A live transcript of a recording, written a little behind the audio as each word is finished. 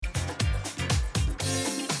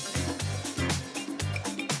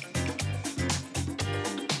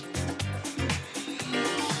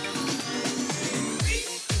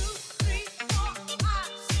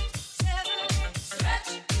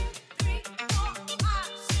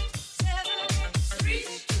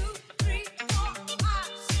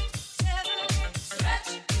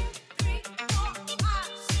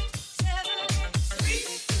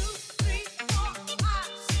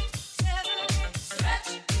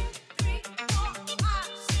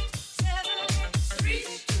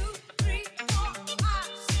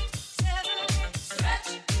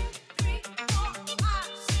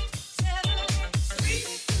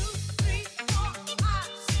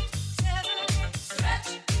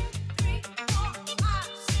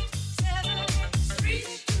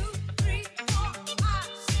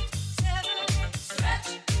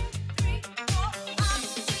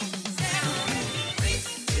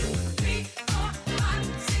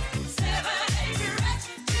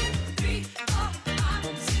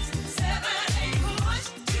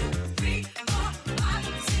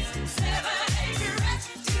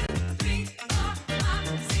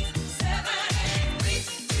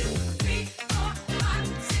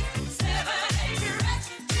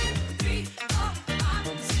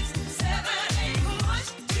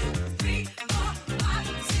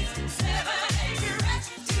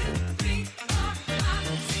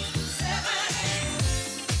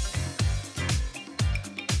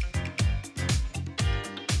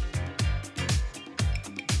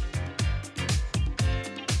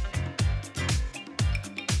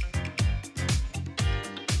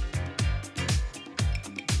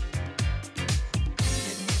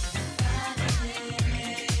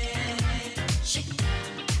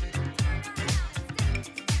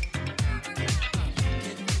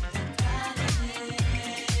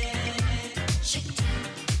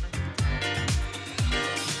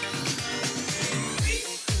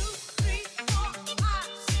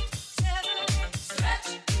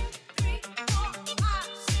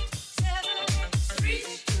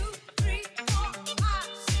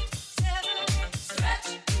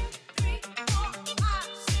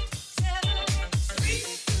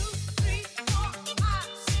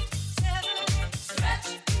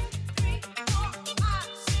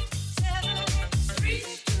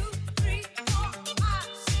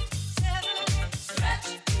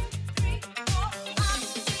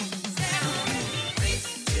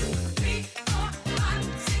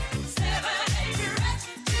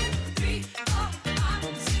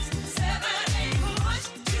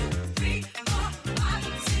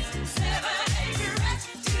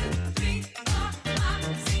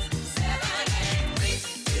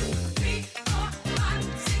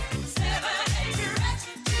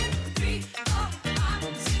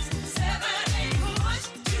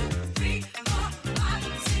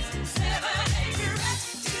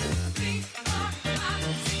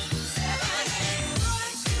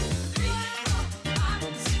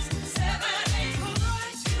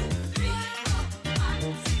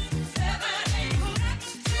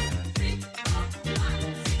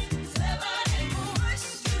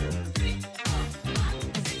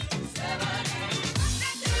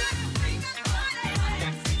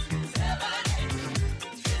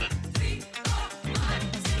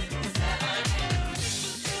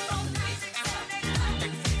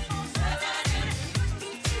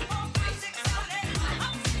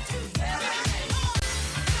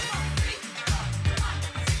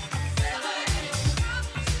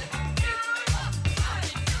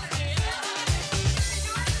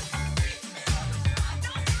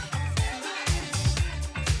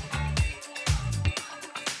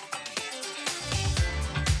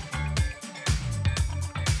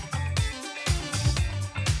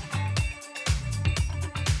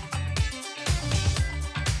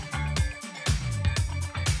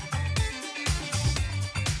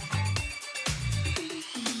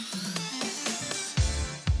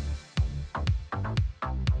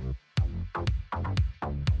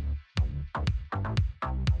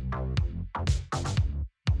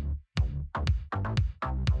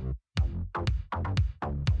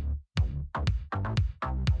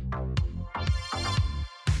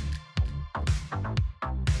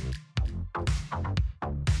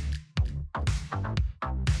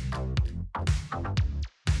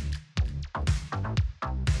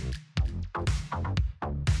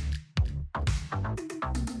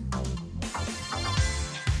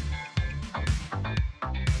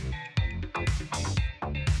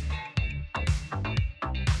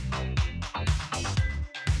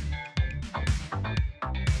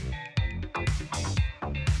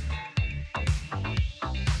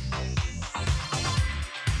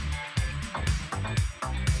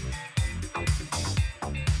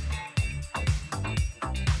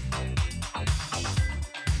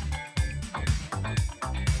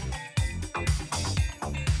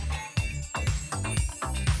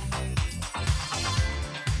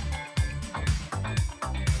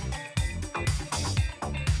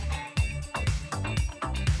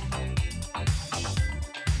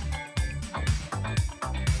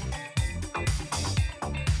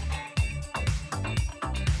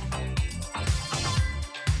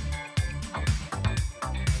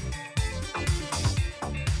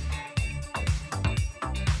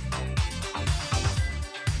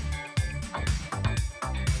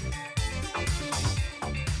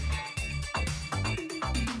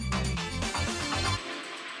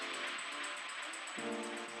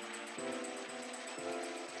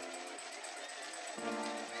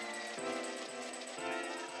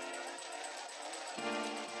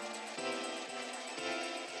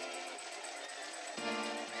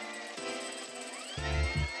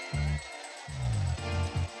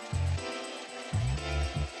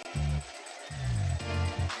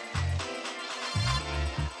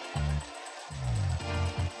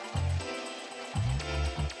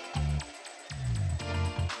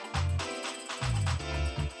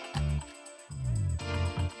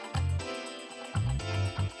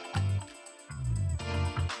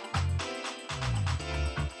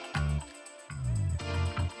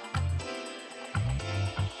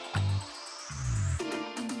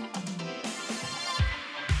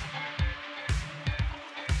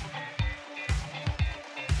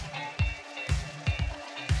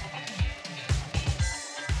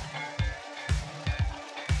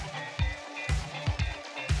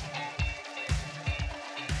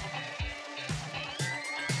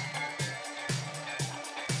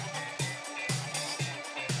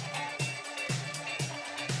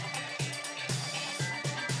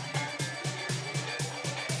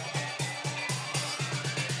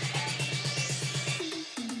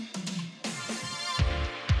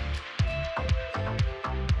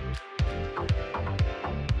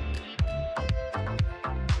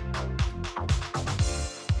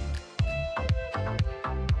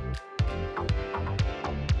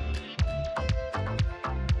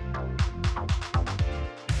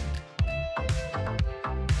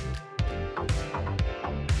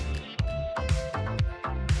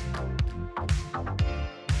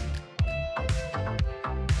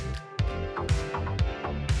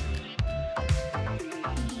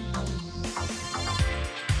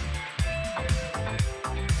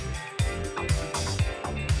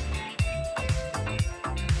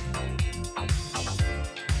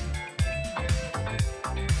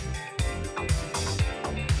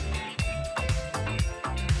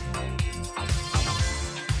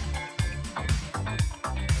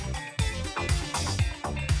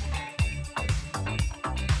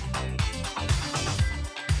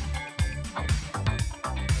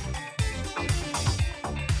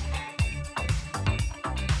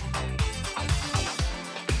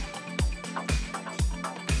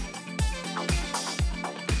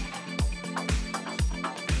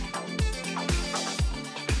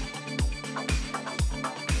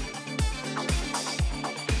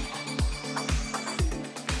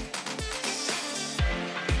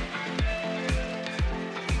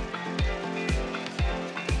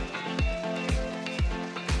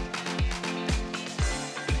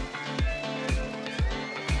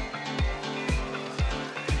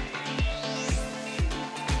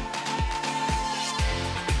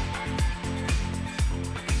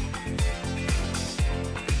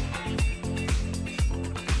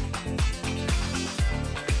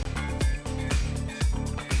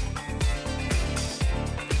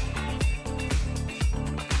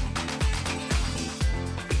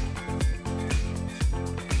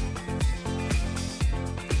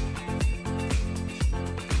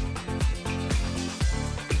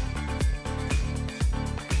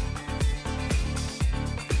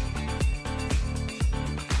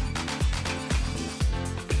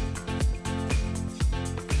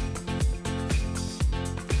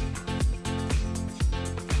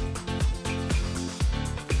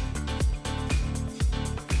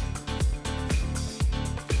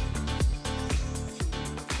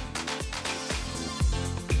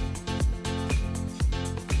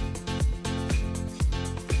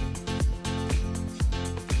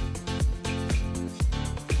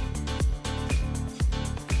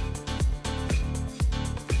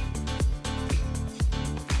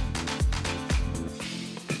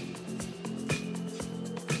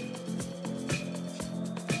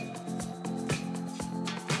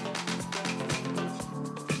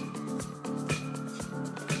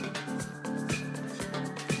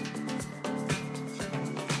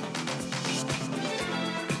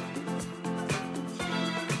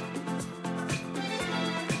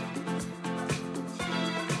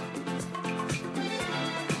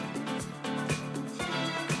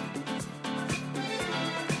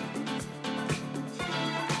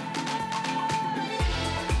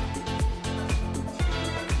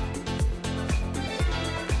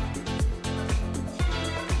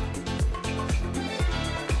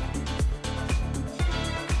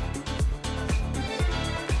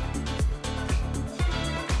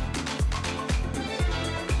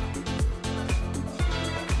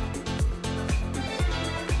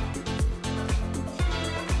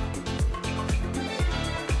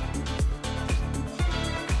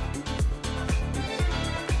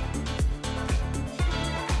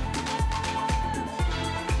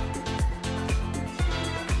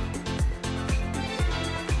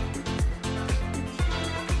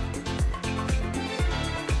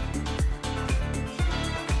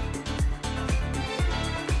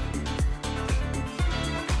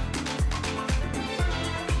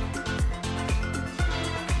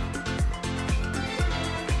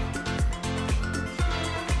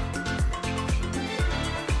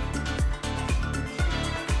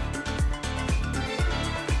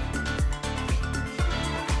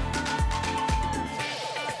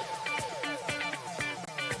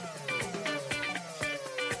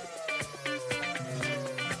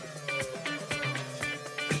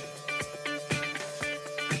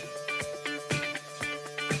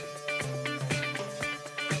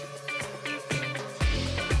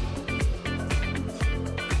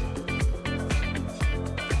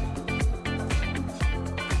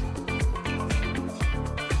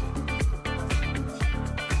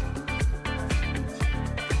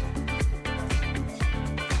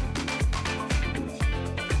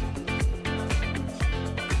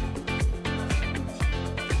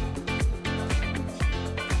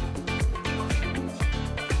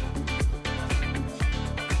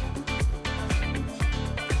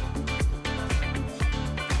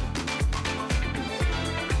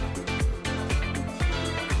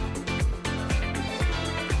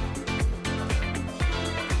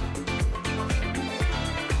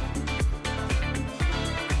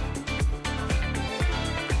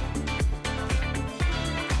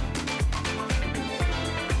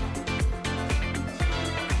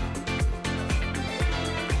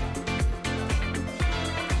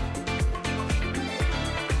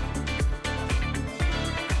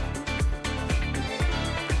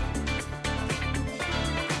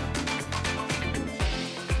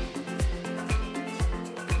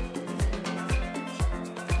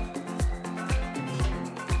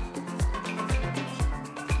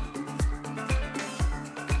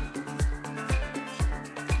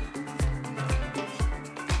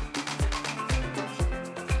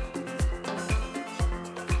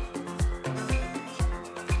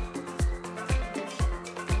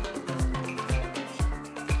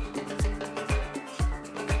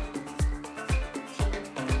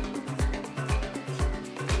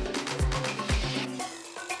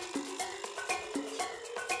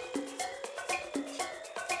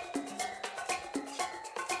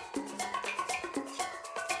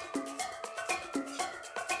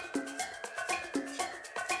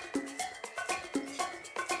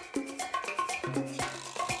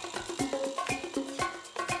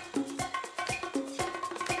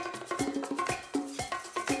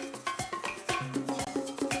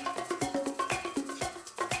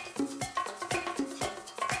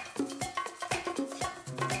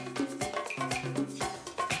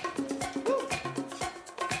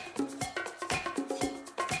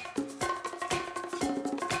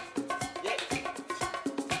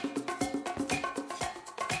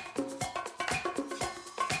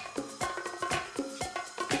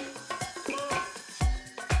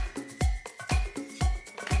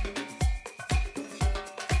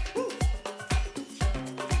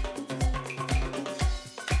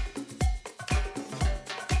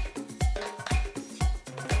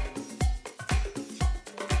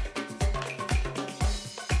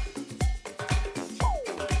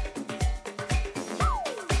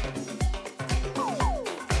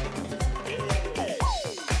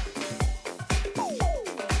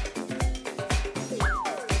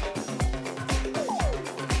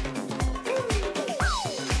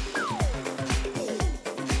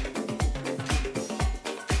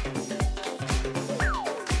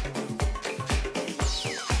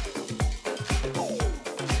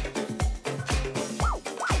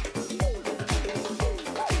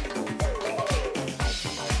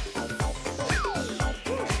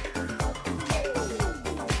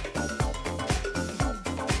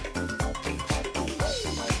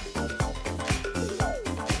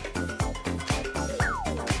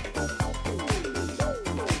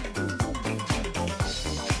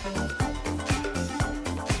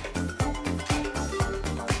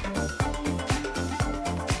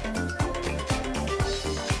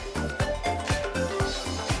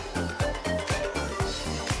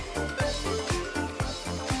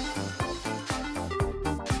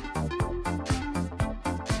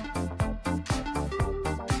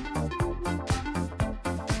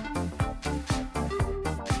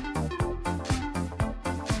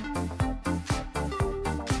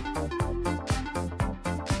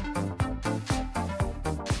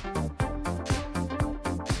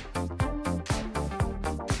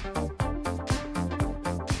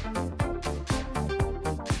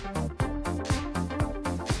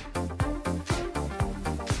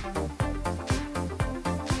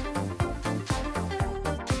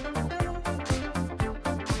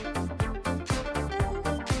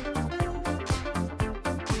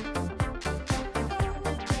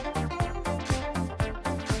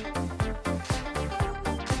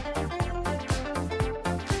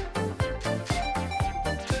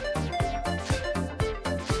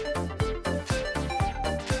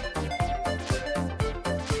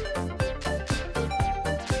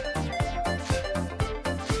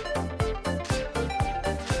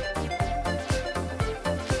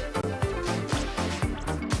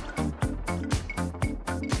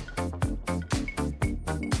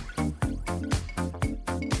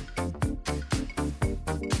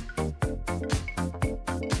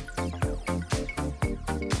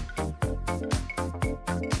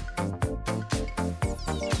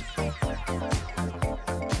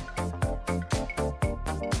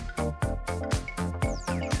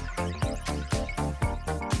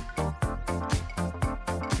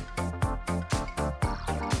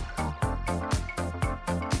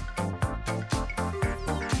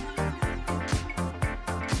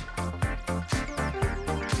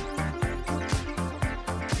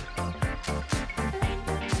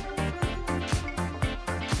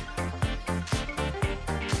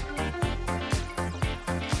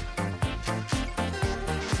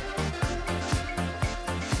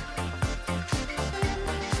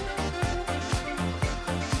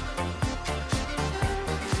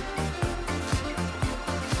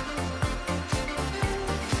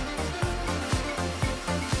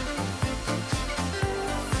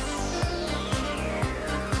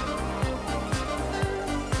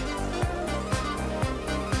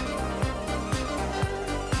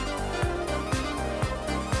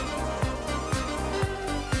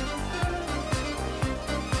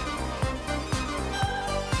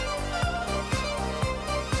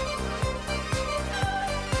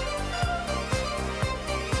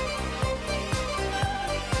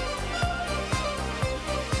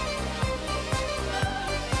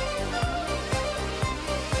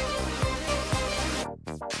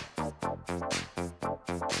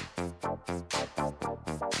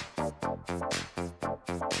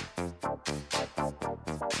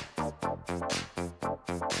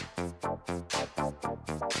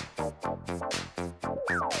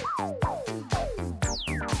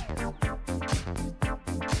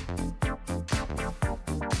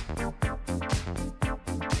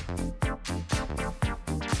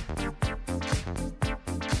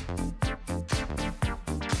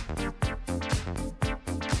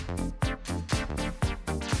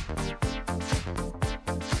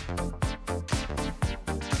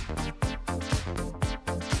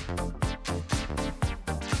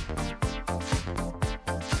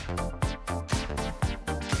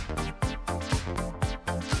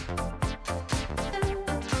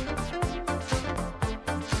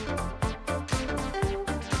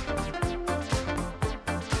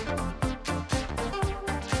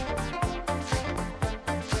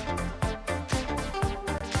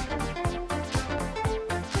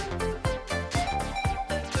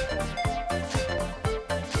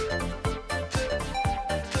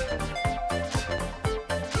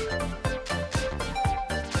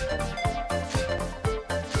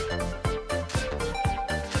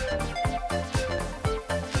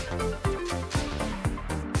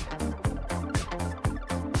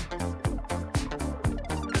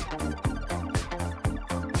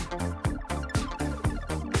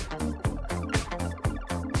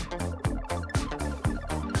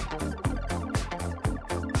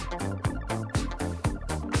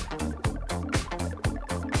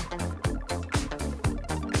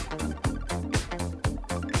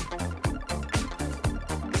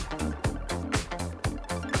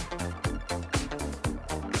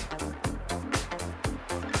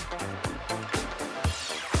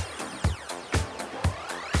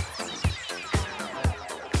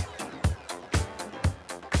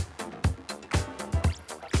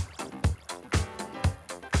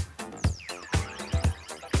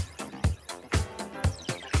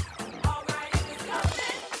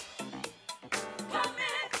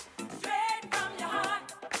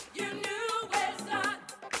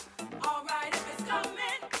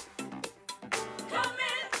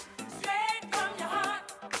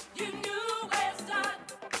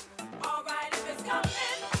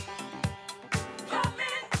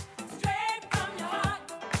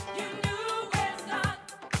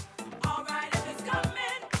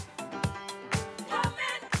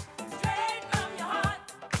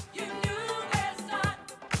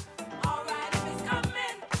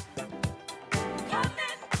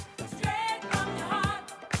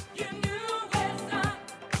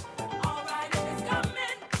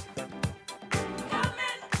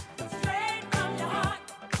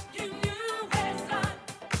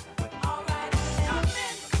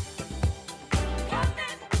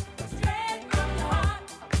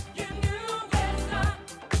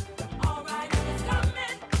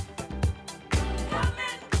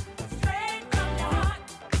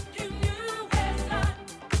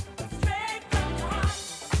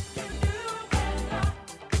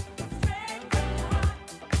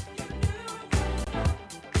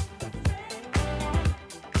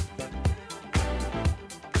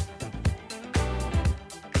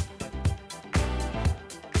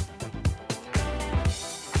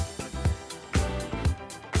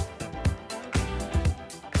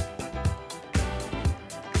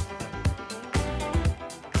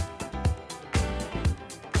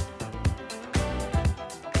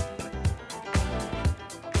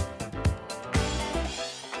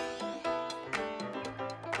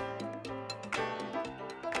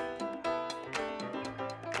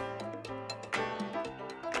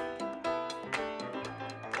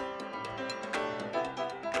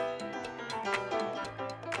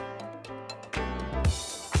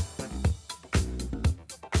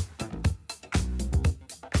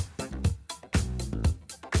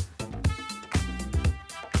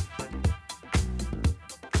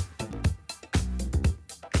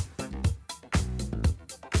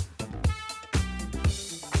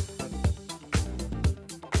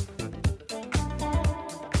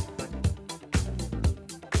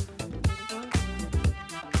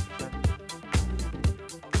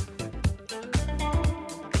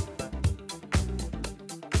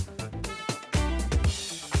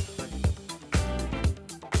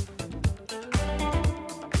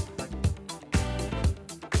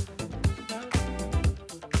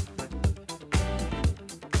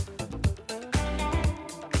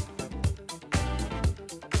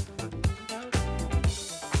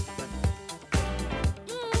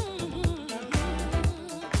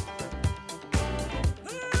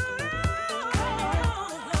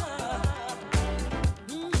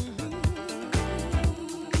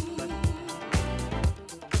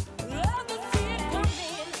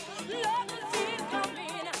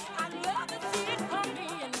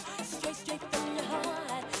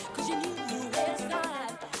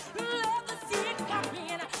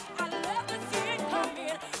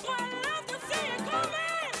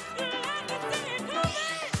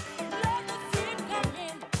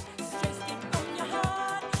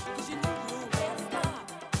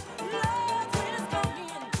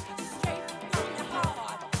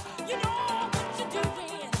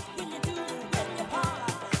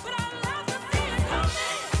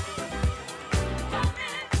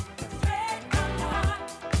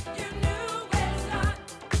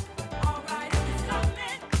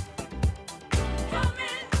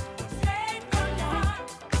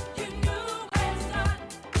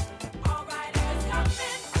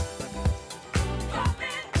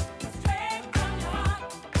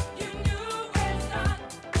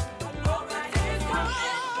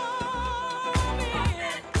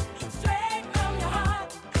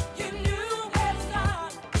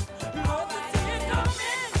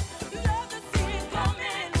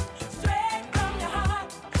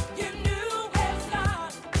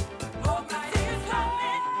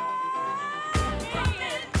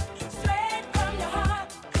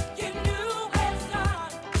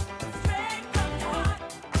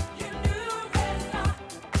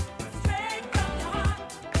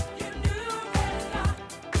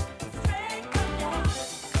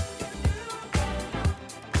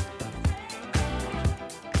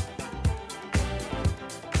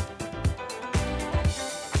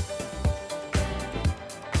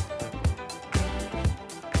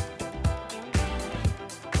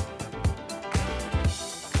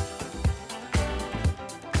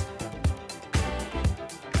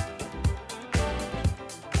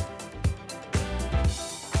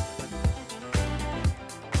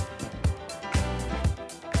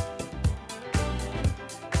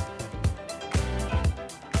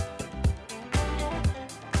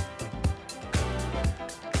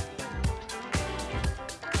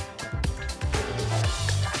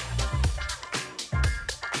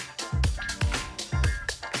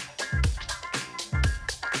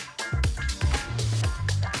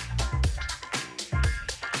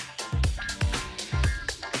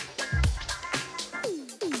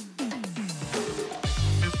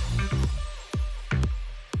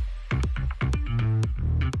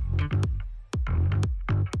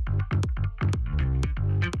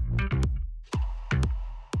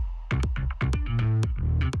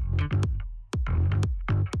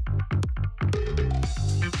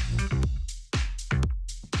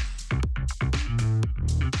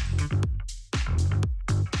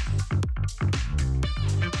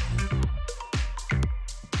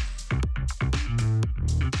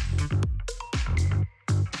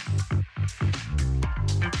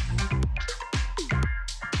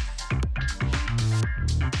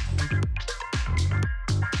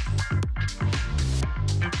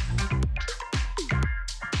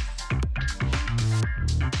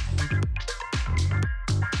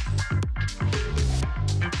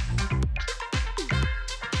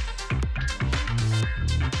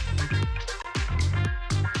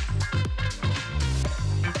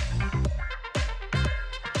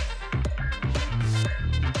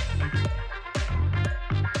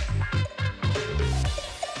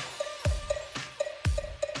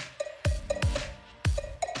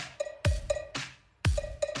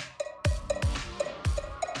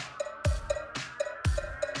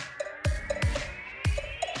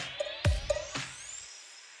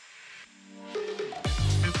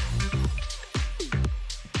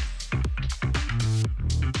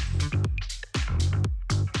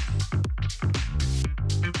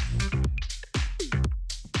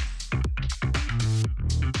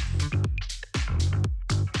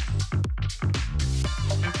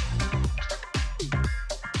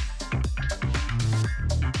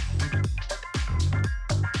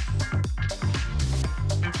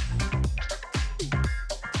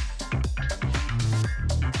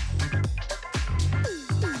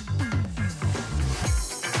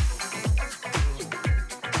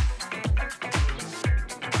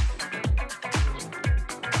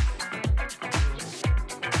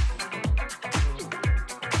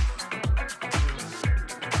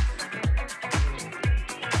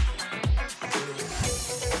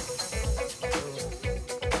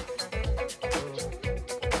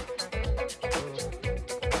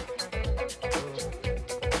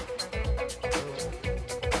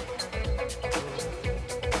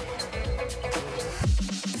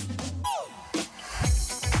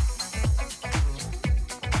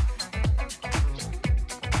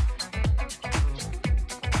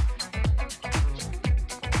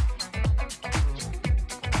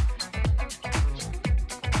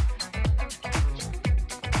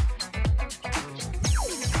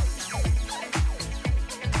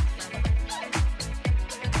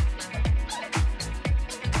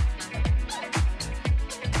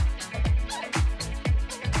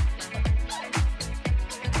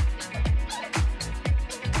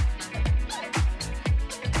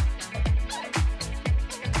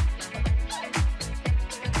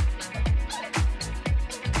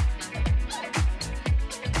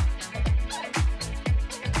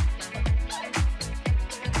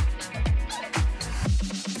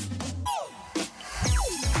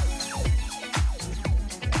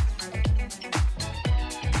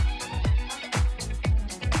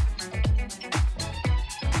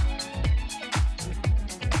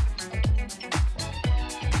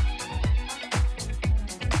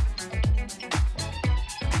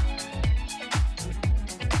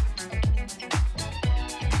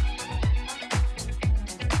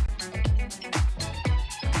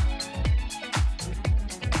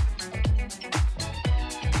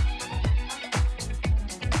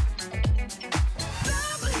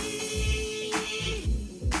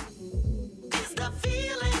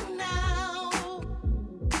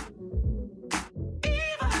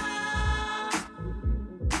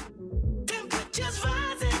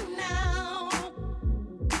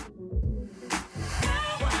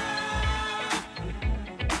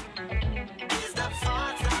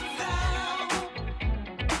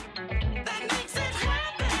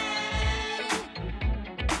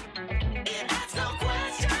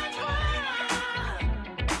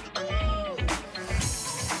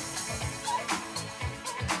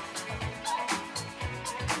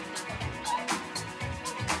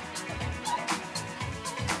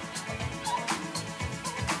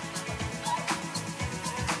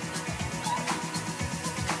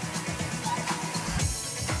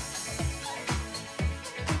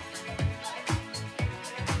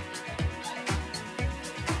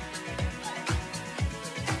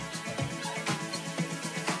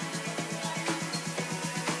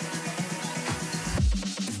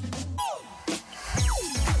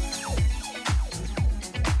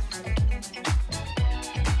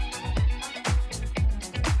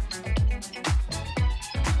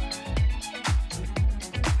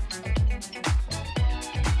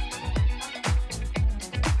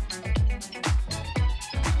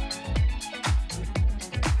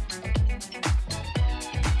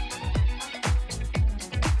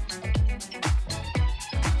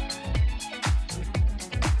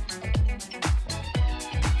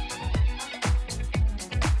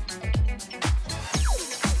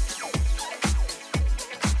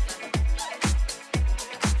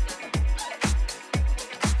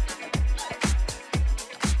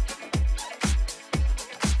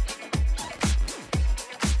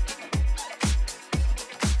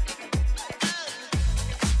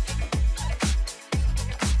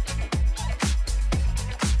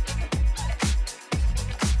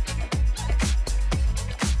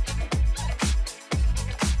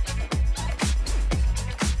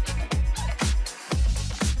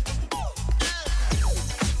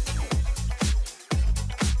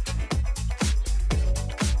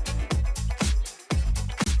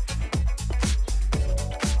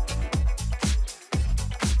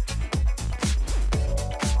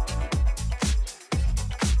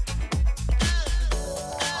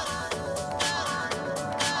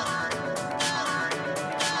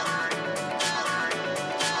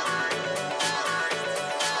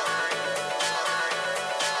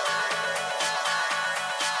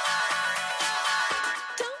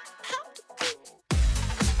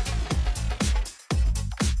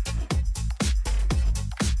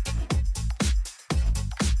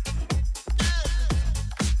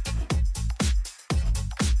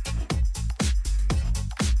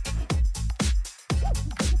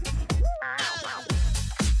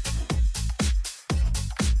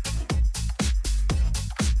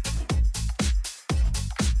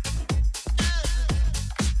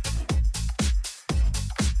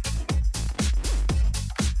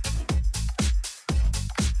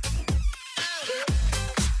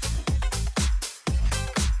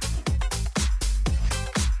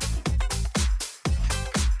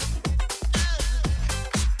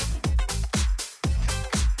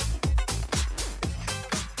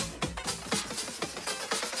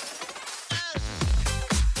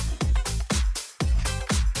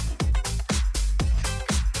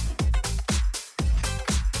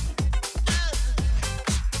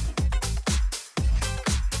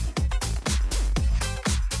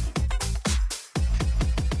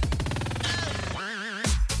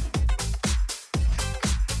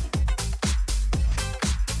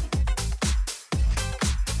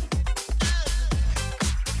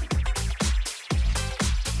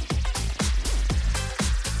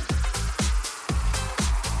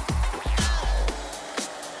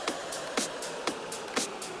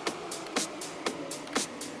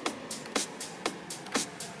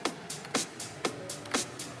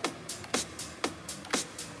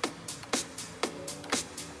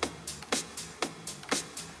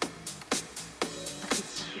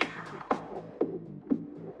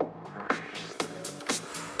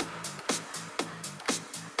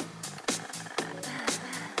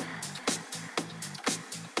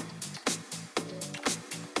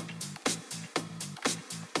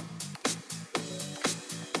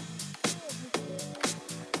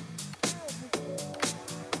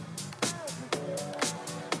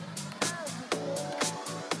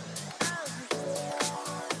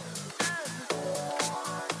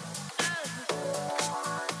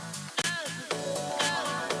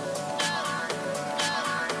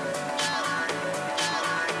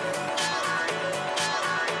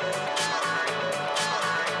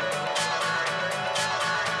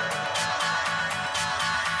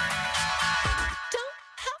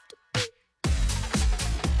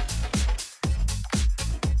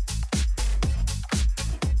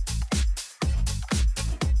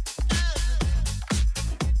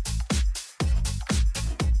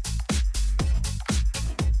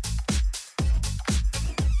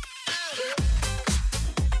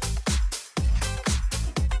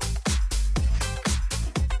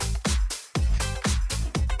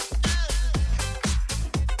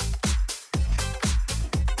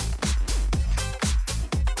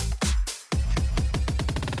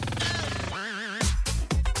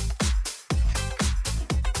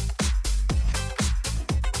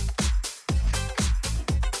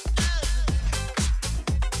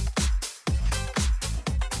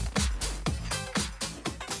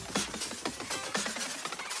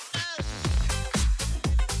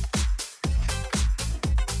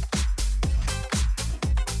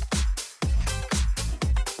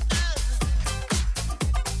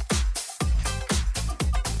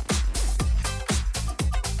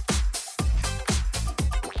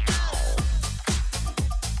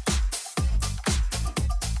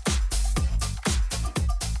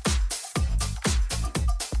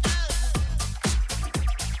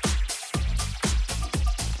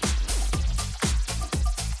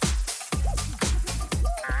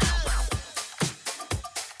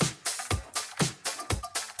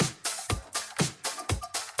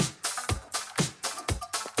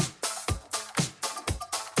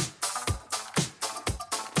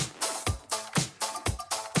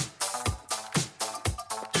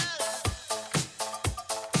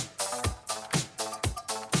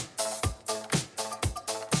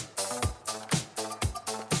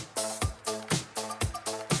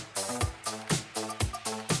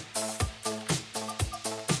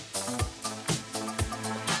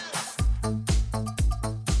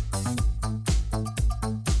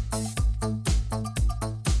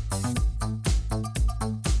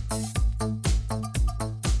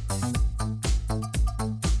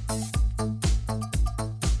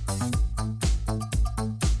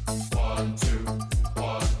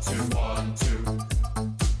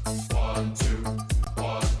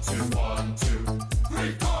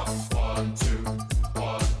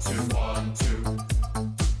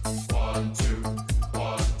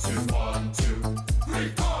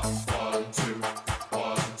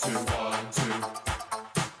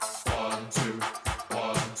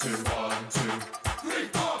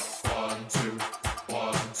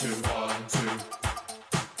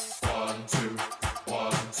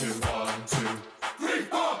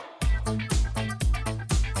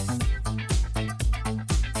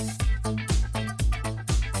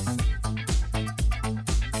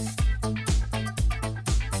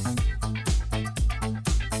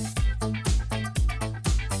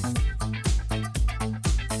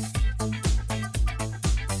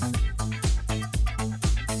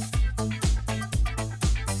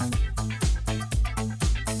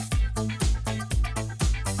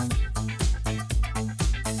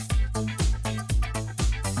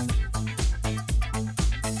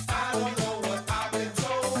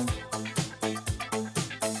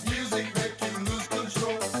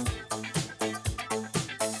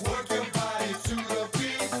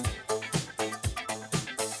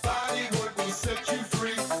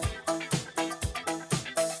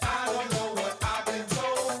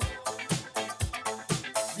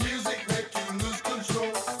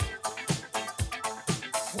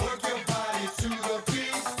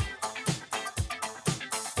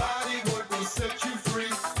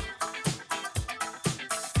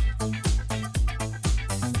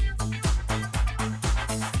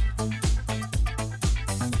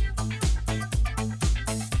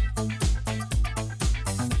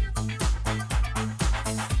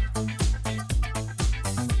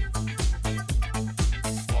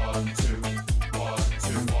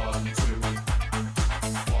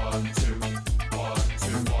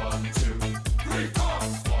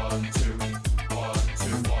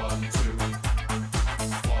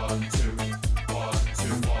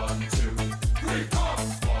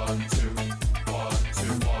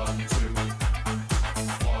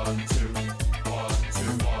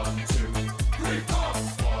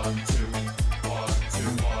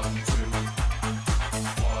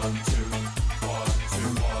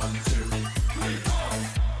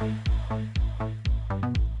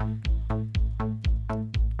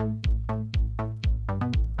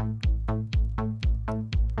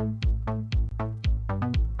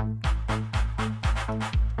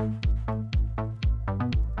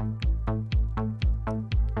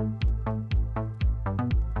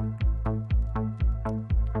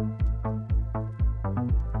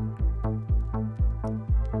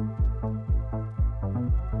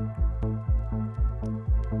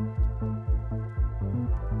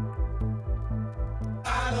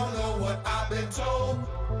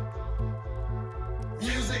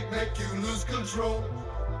make you lose control.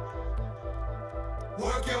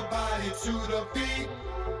 Work your body to the beat.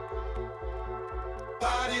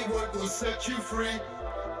 Body work will set you free.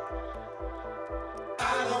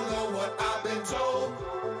 I don't know what I've been told.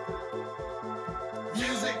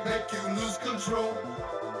 Music make you lose control.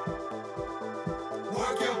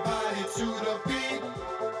 Work your body to the beat.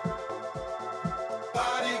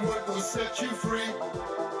 Body work will set you free.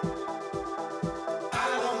 I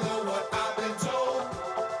don't know what I've been told.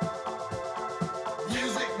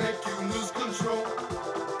 Music make you lose control.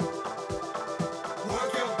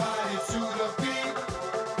 Work your body to the beat.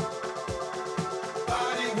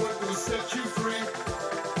 Body work will set you free.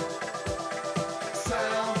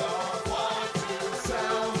 Sound off, 1, 2,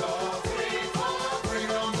 sound off, 3, 4. Bring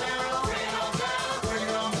 'em down, bring 'em down, bring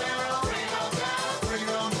 'em down, bring 'em down, bring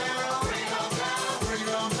 'em down, bring 'em down, bring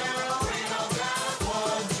 'em down, bring 'em down.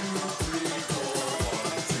 1,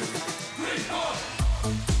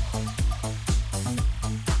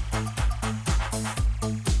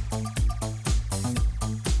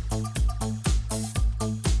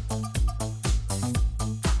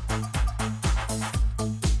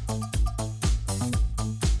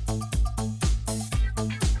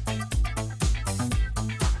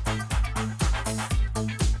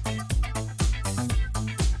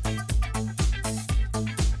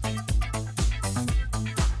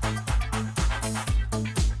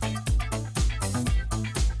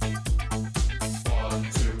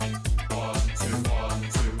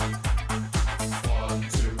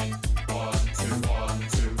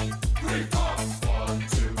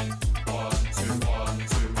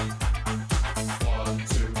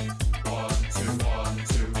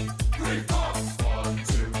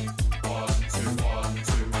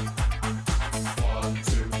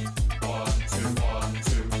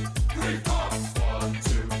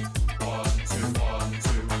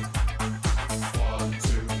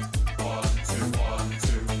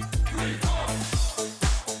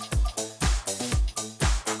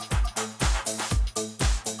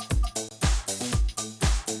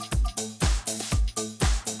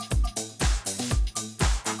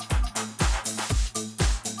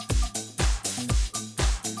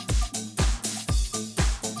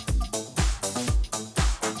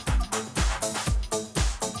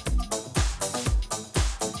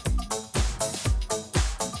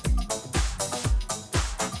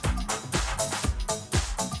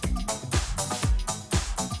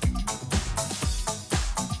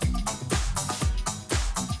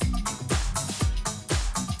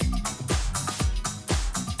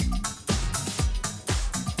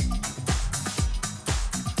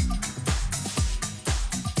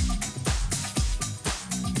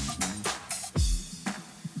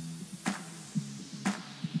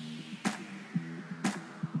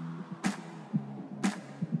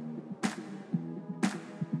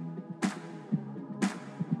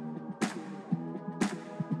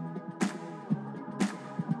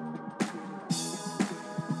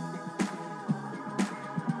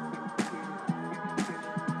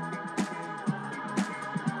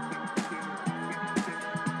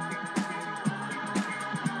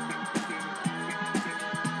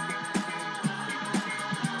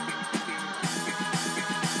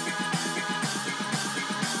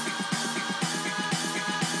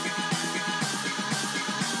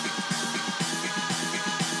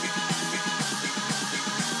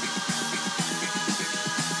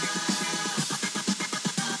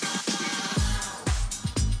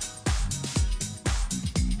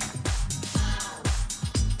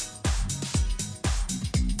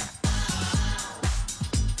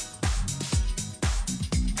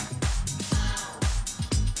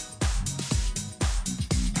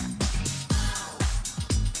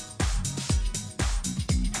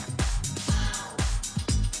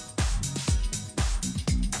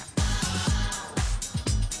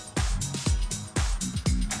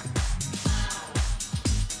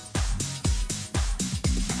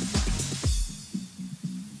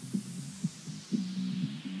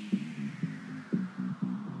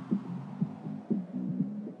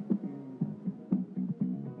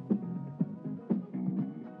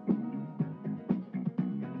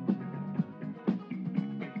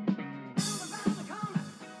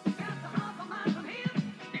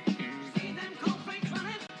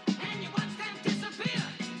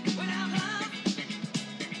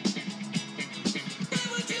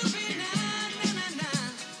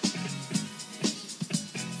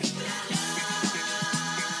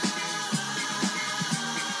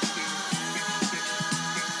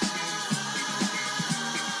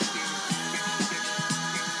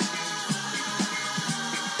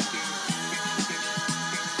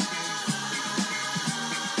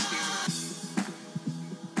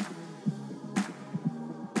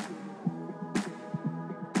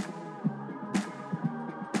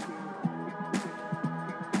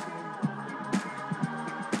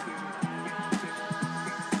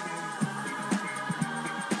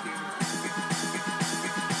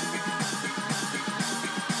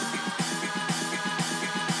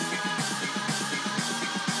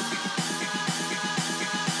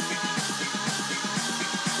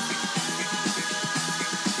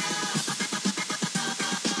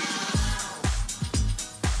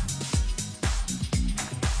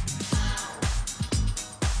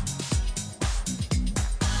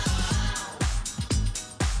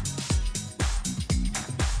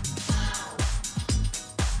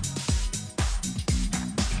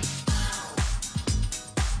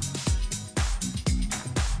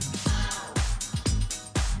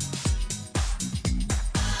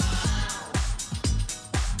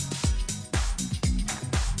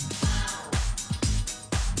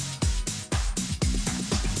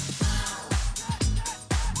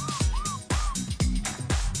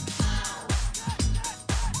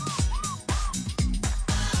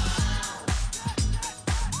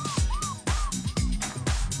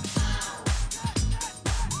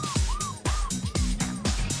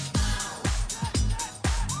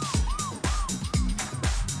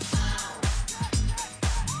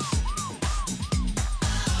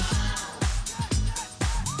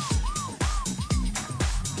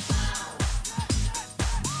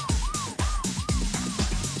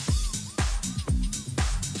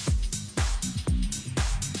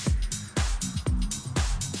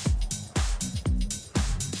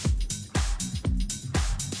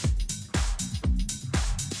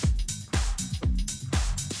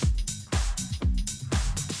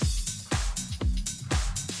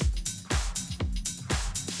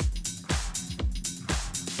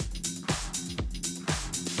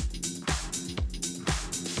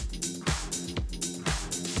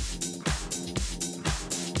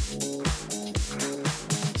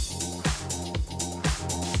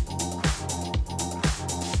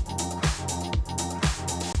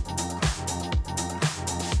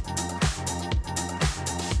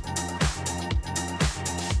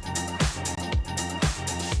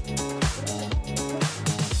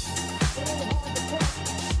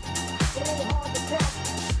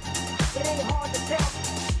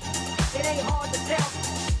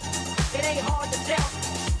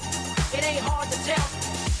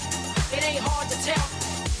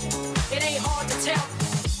 It ain't hard to tell.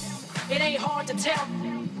 It ain't hard to tell.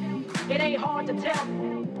 It ain't hard to tell.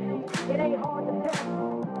 It ain't hard to tell.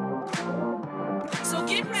 So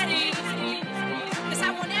get ready, cause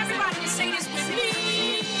I want everybody to say this with me.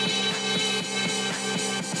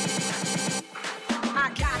 I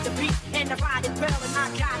got the beat and the body well, and I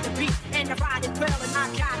got the beat and the body well, and I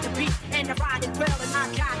got the beat and the body well, and I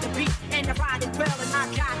got the beat and the body well, and I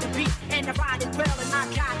got the beat and the body well, and I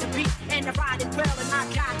got the beat and the body well, and I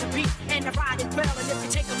got the beat and the body well, and if you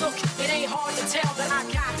take a look, it ain't hard to tell that I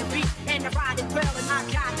got the beat and the body well, and I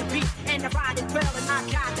got the beat and the body well, and I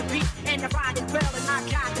got the beat and the body well, and I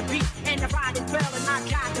got the beat and the body well, and I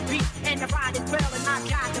got the beat and the body well, and I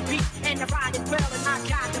got the beat and the body well, and I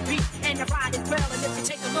got the beat and the body well, and if you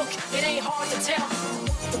take a look, it ain't hard to tell.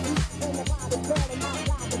 And the body well, and I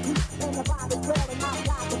got the beat and the body well, and I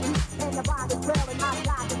got the beat and the body well, and I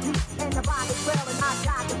got the beat and the body well, and I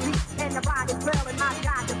got the beat and the body well, and I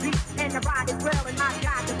got the beat and the body well, and I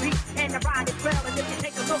got the beat and the body well, and if you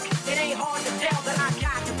take a look, it ain't hard to tell that I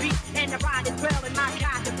got the beat and the body well, and I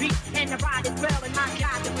got the beat and the body well, and I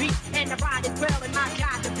got the beat and the body well, and I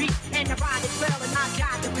got the beat and the body well, and I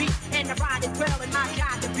got the beat and the body well, and I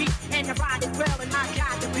got the beat and the body well, and I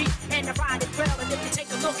got the beat and the body well, and if you take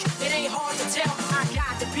a look, it ain't hard to tell. I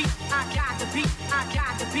got the beat, I got the beat, I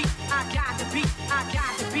got the beat, I got the beat, I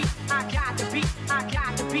got the beat, I got the beat, I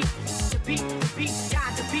got the beat, the beat,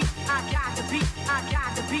 got the beat, I got the beat, I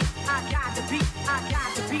got the beat, I got the beat, I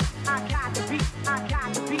got the beat, I got the beat, I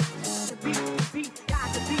got the beat, the beat, got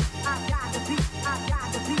the beat, I got the beat, I got the beat, I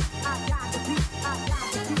got the beat, I got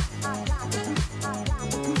the beat, I got the beat, I got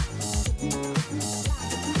the beat, the beat, got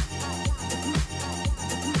the beat, I got the beat,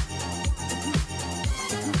 I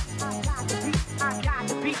got the beat, I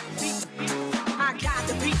got the beat, I got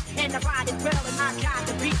the beat, and the body well, and I got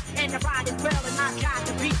the beat, and the body well, and I got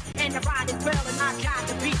the beat, and the body well, and I got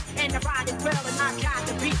the beat, and the body well, and I got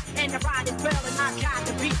the beat, and the body well, and I got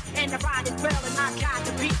the beat, and the body well, and I got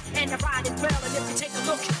the beat, and the body well, and if you take a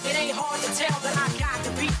look, it ain't hard to tell that I got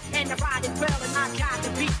the beat, and the body well, and I got the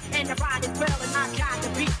beat, and the body well, and I got the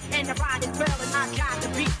beat, and the body well, and I got the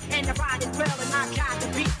beat, and the body well, and I got the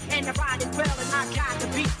beat, and the body well, and I got the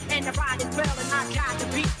beat, and the body well, and I got the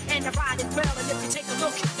beat, and the body well, and if you take a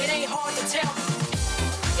look, it ain't hard to tell.